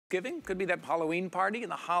Thanksgiving, could be that Halloween party in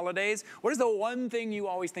the holidays. What is the one thing you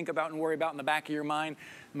always think about and worry about in the back of your mind?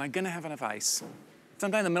 Am I gonna have enough ice?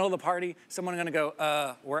 Sometime in the middle of the party, someone's gonna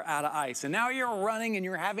go, we're out of ice. And now you're running and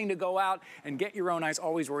you're having to go out and get your own ice,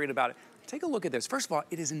 always worried about it. Take a look at this. First of all,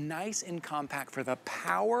 it is nice and compact for the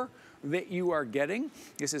power that you are getting.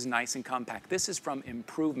 This is nice and compact. This is from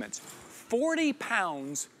Improvements. 40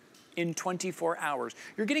 pounds in 24 hours.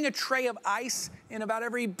 You're getting a tray of ice in about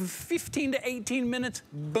every 15 to 18 minutes,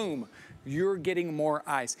 boom, you're getting more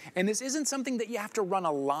ice. And this isn't something that you have to run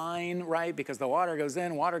a line, right? Because the water goes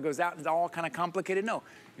in, water goes out, it's all kind of complicated. No,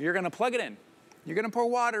 you're gonna plug it in. You're gonna pour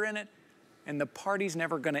water in it, and the party's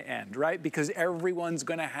never gonna end, right? Because everyone's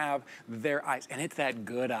gonna have their ice, and it's that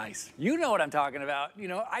good ice. You know what I'm talking about. You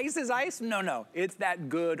know, ice is ice? No, it's that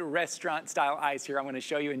good restaurant-style ice here. I'm gonna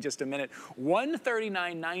show you in just a minute.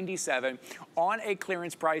 $139.97 on a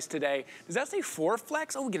clearance price today. Does that say 4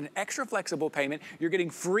 flex? Oh, we get an extra flexible payment. You're getting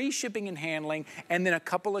free shipping and handling, and then a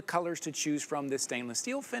couple of colors to choose from, the stainless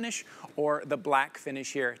steel finish or the black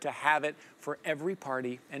finish here, to have it for every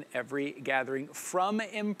party and every gathering from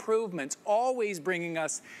Improvements, always bringing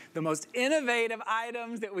us the most innovative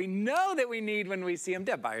items that we know that we need when we see them.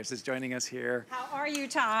 Deb Byers is joining us here. How are you,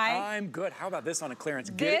 Ty? I'm good. How about this on a clearance?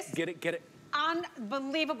 Get it.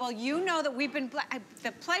 Unbelievable. You know that we've been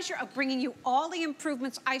the pleasure of bringing you all the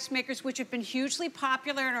Improvements ice makers, which have been hugely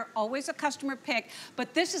popular and are always a customer pick.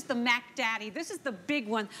 But this is the Mac Daddy. This is the big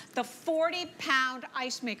one, the 40-pound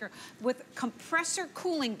ice maker with compressor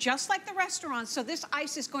cooling, just like the restaurants. So this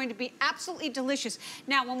ice is going to be absolutely delicious.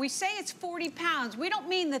 Now, when we say it's 40 pounds, we don't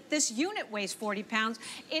mean that this unit weighs 40 pounds.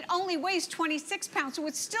 It only weighs 26 pounds, so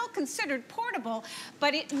it's still considered portable,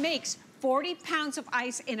 but it makes 40 pounds of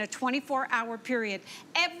ice in a 24-hour period.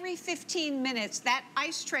 Every 15 minutes, that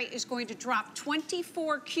ice tray is going to drop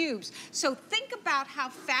 24 cubes. So think about how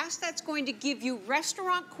fast that's going to give you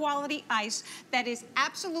restaurant quality ice that is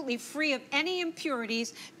absolutely free of any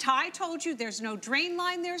impurities. Ty told you there's no drain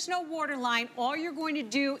line, there's no water line. All you're going to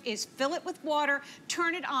do is fill it with water,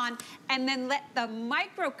 turn it on, and then let the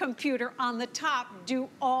microcomputer on the top do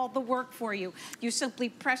all the work for you. You simply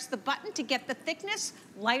press the button to get the thickness.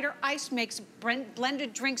 Lighter ice makes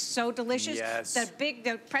blended drinks so delicious. Yes.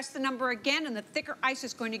 Press the number again, and the thicker ice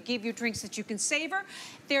is going to give you drinks that you can savor.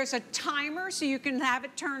 There's a timer, so you can have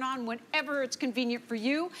it turn on whenever it's convenient for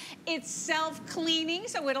you. It's self-cleaning,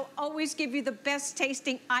 so it'll always give you the best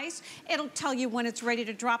tasting ice. It'll tell you when it's ready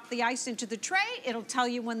to drop the ice into the tray. It'll tell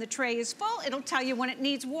you when the tray is full. It'll tell you when it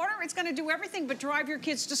needs water. It's going to do everything but drive your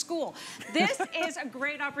kids to school. This is a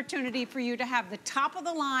great opportunity for you to have the top of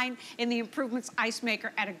the line in the Improvements ice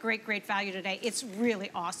maker at a great value today. It's really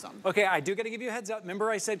awesome. Okay, I do got to give you a heads up. Remember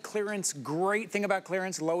I said clearance, great thing about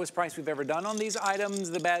clearance, lowest price we've ever done on these items.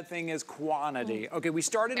 The bad thing is quantity. Okay, we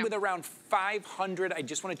started with around 500. I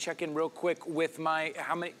just want to check in real quick with my,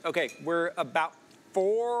 how many? Okay, we're about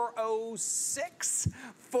 406,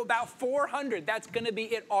 about 400. That's going to be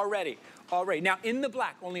it already. Now, in the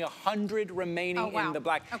black, only 100 remaining in the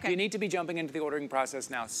black. Okay. You need to be jumping into the ordering process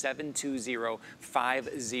now,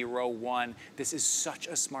 720501. This is such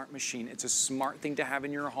a smart machine. It's a smart thing to have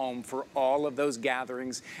in your home for all of those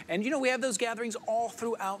gatherings. And, you know, we have those gatherings all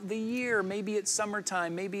throughout the year. Maybe it's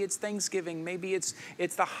summertime, maybe it's Thanksgiving, maybe it's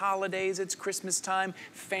the holidays, it's Christmas time,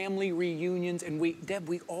 family reunions. And Deb,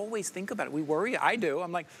 we always think about it. We worry. I do.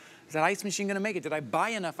 I'm like, is that ice machine gonna make it? Did I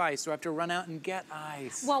buy enough ice? Do I have to run out and get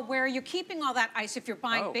ice? Well, where are you keeping all that ice if you're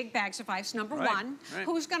buying big bags of ice? Number one,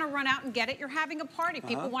 who's gonna run out and get it? You're having a party.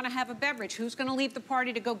 People wanna have a beverage. Who's gonna leave the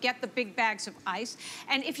party to go get the big bags of ice?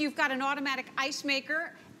 And if you've got an automatic ice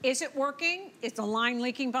maker, is it working? Is the line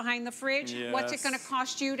leaking behind the fridge? Yes. What's it gonna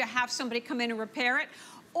cost you to have somebody come in and repair it?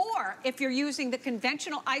 Or if you're using the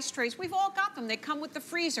conventional ice trays, we've all got them. They come with the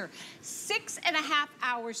freezer. 6.5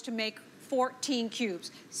 hours to make 14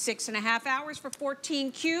 cubes. 6.5 hours for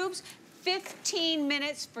 14 cubes, 15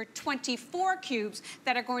 minutes for 24 cubes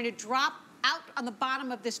that are going to drop out on the bottom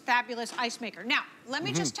of this fabulous ice maker. Now, let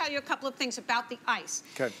me just tell you a couple of things about the ice.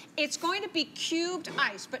 Okay. It's going to be cubed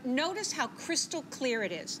ice, but notice how crystal clear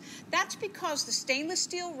it is. That's because the stainless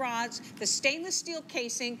steel rods, the stainless steel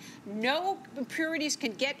casing, no impurities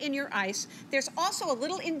can get in your ice. There's also a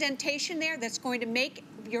little indentation there that's going to make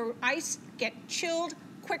your ice get chilled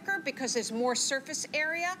quicker because there's more surface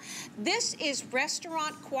area. This is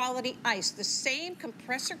restaurant quality ice, the same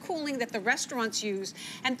compressor cooling that the restaurants use.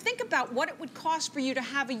 And think about what it would cost for you to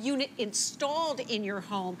have a unit installed in your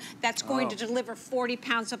home that's going to deliver 40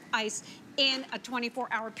 pounds of ice in a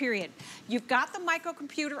 24-hour period. You've got the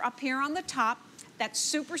microcomputer up here on the top. That's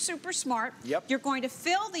super smart. Yep. You're going to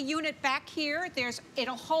fill the unit back here.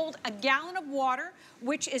 It'll hold a gallon of water.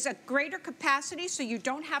 which is a greater capacity, so you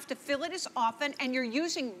don't have to fill it as often, and you're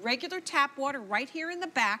using regular tap water right here in the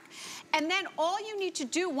back. And then all you need to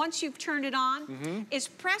do once you've turned it on is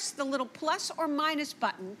press the little plus or minus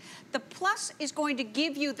button. The plus is going to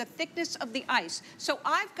give you the thickness of the ice. So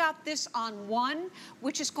I've got this on 1,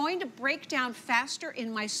 which is going to break down faster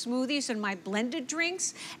in my smoothies and my blended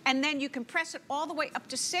drinks. And then you can press it all the way up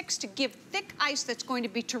to 6 to give thick ice that's going to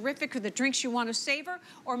be terrific for the drinks you want to savor,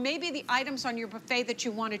 or maybe the items on your buffet that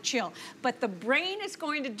you want to chill. But the brain is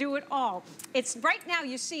going to do it all. It's right now,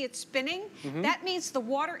 you see it's spinning. That means the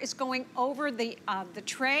water is going over the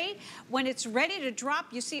tray. When it's ready to drop,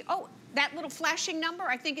 you see, oh, that little flashing number,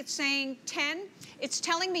 I think it's saying 10. It's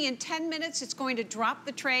telling me in 10 minutes it's going to drop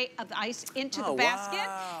the tray of the ice into the basket.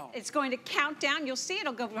 Wow. It's going to count down. You'll see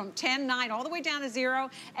it'll go from 10, 9, all the way down to 0,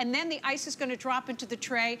 and then the ice is going to drop into the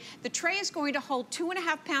tray. The tray is going to hold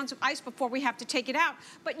 2.5 pounds of ice before we have to take it out,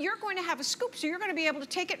 but you're going to have a scoop, so you're going to be able to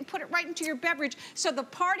take it and put it right into your beverage, so the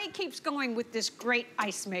party keeps going with this great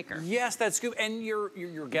ice maker. Yes, that scoop, and your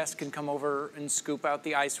guests can come over and scoop out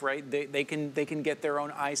the ice, right? They can get their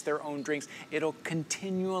own ice, their own drinks. It'll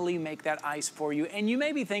continually make that ice for you. And you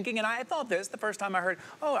may be thinking, and I thought this the first time I heard,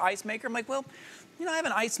 oh, ice maker. I'm like, well, you know, I have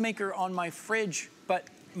an ice maker on my fridge, but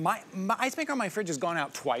my ice maker on my fridge has gone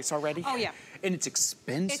out twice already. Oh, yeah. And it's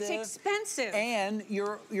expensive. It's expensive. And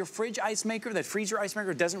your fridge ice maker, that freezer ice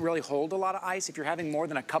maker, doesn't really hold a lot of ice. If you're having more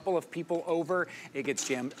than a couple of people over, it gets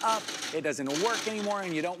jammed up, it doesn't work anymore,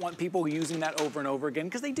 and you don't want people using that over and over again,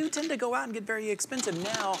 because they do tend to go out and get very expensive.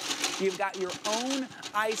 Now, you've got your own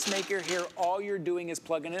ice maker here. All you're doing is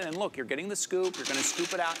plugging it in, and look, you're getting the scoop, you're gonna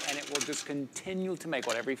scoop it out, and it will just continue to make,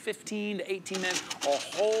 what, every 15 to 18 minutes,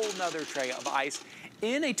 a whole nother tray of ice.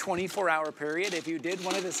 In a 24-hour period, if you did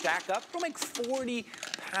want it to stack up, it'll make 40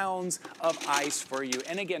 pounds of ice for you.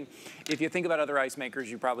 And again, if you think about other ice makers,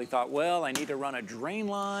 you probably thought, well, I need to run a drain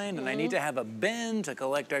line and I need to have a bin to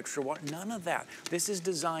collect extra water. None of that. This is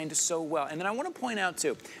designed so well. And then I want to point out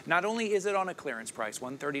too, not only is it on a clearance price,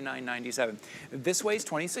 $139.97, this weighs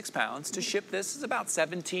 26 pounds. To ship this is about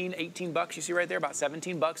 17, 18 bucks. You see right there, about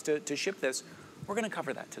 17 bucks to ship this. We're going to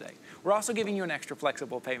cover that today. We're also giving you an extra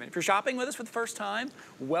flexible payment. If you're shopping with us for the first time,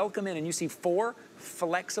 welcome in, and you see 4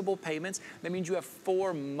 flexible payments. That means you have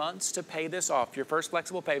 4 months to pay this off. Your first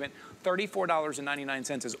flexible payment,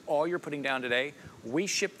 $34.99 is all you're putting down today. We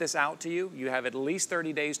ship this out to you. You have at least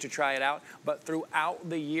 30 days to try it out, but throughout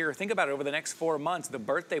the year, think about it, over the next 4 months, the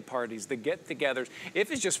birthday parties, the get-togethers,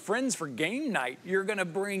 if it's just friends for game night, you're gonna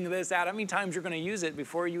bring this out. How many times you're gonna use it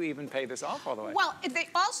before you even pay this off all the way? Well,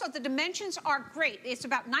 also the dimensions are great. It's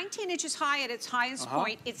about 19 inches high at its highest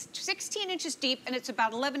point. It's 16 inches deep, and it's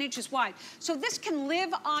about 11 inches wide. So this can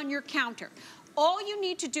live on your counter. All you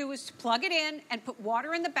need to do is plug it in and put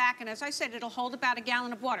water in the back, and as I said, it'll hold about a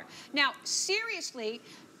gallon of water. Now, seriously,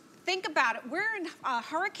 think about it. We're in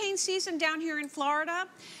hurricane season down here in Florida,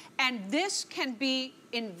 and this can be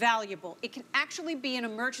invaluable. It can actually be an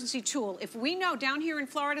emergency tool. If we know down here in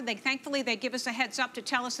Florida, thankfully they give us a heads up to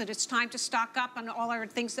tell us that it's time to stock up on all our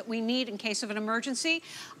things that we need in case of an emergency.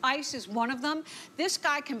 Ice is one of them. This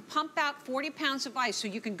guy can pump out 40 pounds of ice, so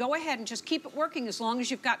you can go ahead and just keep it working as long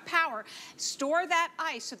as you've got power. Store that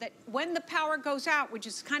ice so that when the power goes out, which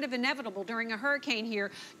is kind of inevitable during a hurricane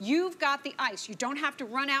here, you've got the ice. You don't have to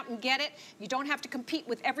run out and get it. You don't have to compete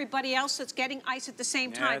with everybody else that's getting ice at the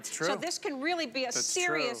same time. That's true. So this can really be a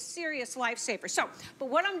serious lifesaver. So, but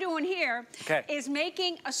what I'm doing here is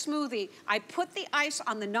making a smoothie. I put the ice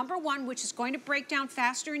on the number 1, which is going to break down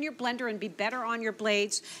faster in your blender and be better on your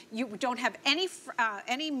blades. You don't have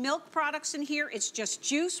any milk products in here. It's just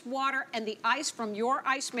juice, water, and the ice from your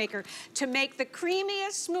ice maker to make the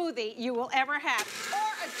creamiest smoothie you will ever have,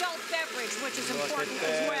 or adult beverage, which is important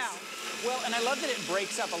as well. Well, and I love that it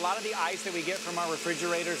breaks up. A lot of the ice that we get from our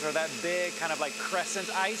refrigerators are that big, kind of like crescent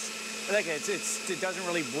ice. Like it doesn't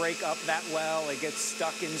really break up that well. It gets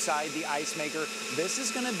stuck inside the ice maker. This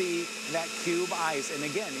is going to be that cube ice. And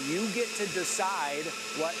again, you get to decide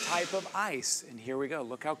what type of ice. And here we go.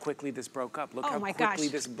 Look how quickly this broke up. Look how quickly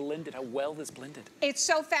this blended, how well this blended. It's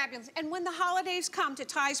so fabulous. And when the holidays come, to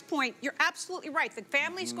Ty's point, you're absolutely right. The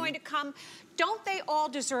family's going to come. Don't they all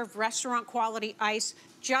deserve restaurant quality ice?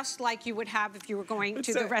 Just like you would have if you were going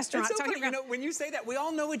to the restaurant. So you know, when you say that, we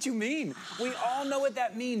all know what you mean. We all know what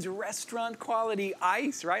that means, restaurant quality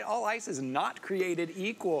ice, right? All ice is not created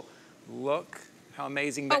equal. Look how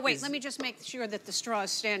amazing that is. Oh, wait, let me just make sure that the straw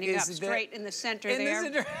is standing up straight in the center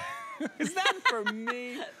there. Is that for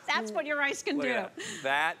me? That's what your ice can do.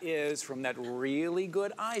 That is from that really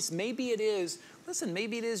good ice. Maybe it is listen,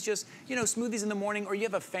 maybe it is just, you know, smoothies in the morning, or you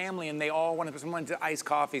have a family and they all want to, someone wants to ice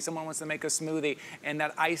coffee, someone wants to make a smoothie, and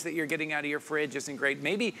that ice that you're getting out of your fridge isn't great.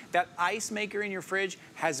 Maybe that ice maker in your fridge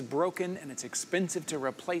has broken and it's expensive to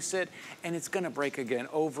replace it, and it's gonna break again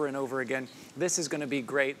over and over again. This is gonna be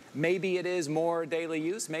great. Maybe it is more daily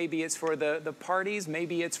use. Maybe it's for the parties.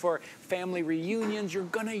 Maybe it's for family reunions. You're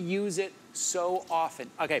gonna use it so often.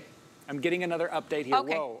 Okay, I'm getting another update here.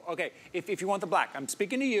 Okay. Whoa, okay. If you want the black, I'm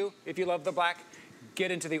speaking to you. If you love the black,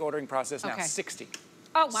 get into the ordering process now. Okay. 60.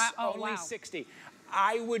 Oh, wow. Oh, Only wow. 60.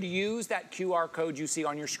 I would use that QR code you see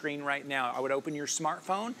on your screen right now. I would open your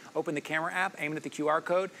smartphone, open the camera app, aim it at the QR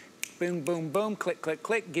code, boom, boom, boom, click, click,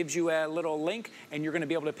 click, gives you a little link, and you're gonna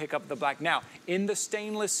be able to pick up the black. Now, in the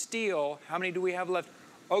stainless steel, how many do we have left?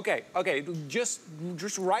 Okay, just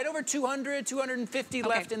right over 200, 250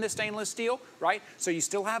 left in the stainless steel, right? So you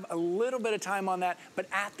still have a little bit of time on that, but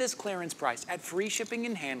at this clearance price, at free shipping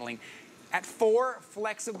and handling, at 4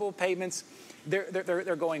 flexible payments,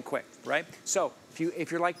 they're going quick, right? So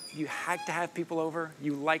if you're like, you like to have people over,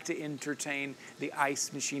 you like to entertain, the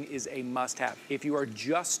ice machine is a must-have. If you are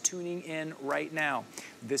just tuning in right now,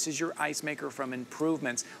 this is your ice maker from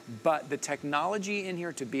Improvements, but the technology in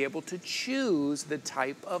here to be able to choose the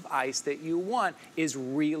type of ice that you want is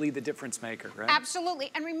really the difference maker, right?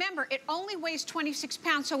 Absolutely. And remember, it only weighs 26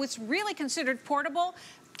 pounds, so it's really considered portable.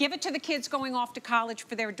 Give it to the kids going off to college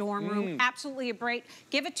for their dorm room. Absolutely a break.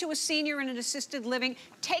 Give it to a senior in an assisted living.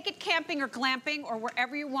 Take it camping or glamping or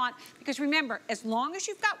wherever you want. Because remember, as long as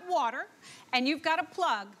you've got water and you've got a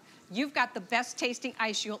plug, you've got the best tasting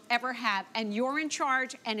ice you'll ever have, and you're in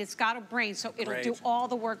charge, and it's got a brain, so it'll do all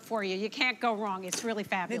the work for you. You can't go wrong. It's really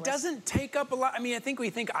fabulous. It doesn't take up a lot. I mean, I think we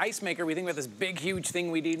think ice maker, we think about this big, huge thing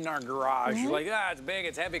we need in our garage. You're like, it's big,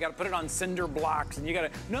 it's heavy, gotta put it on cinder blocks, and you gotta,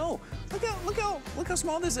 no, look how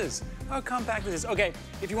small this is, how compact this is. Okay,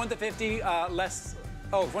 if you want the 50, if you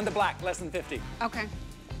want the black, less than 50. Okay.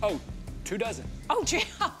 Oh, 2 dozen. Oh, gee.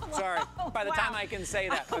 Sorry, by the time I can say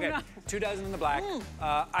that. Okay, no. 2 dozen in the black.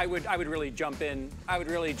 I would really jump in. I would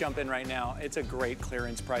really jump in right now. It's a great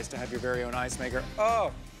clearance price to have your very own ice maker.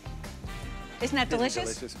 Oh. Isn't that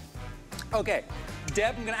delicious? Delicious. Okay,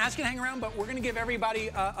 Deb, I'm gonna ask you to hang around, but we're gonna give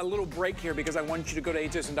everybody a little break here because I want you to go to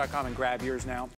hsn.com and grab yours now.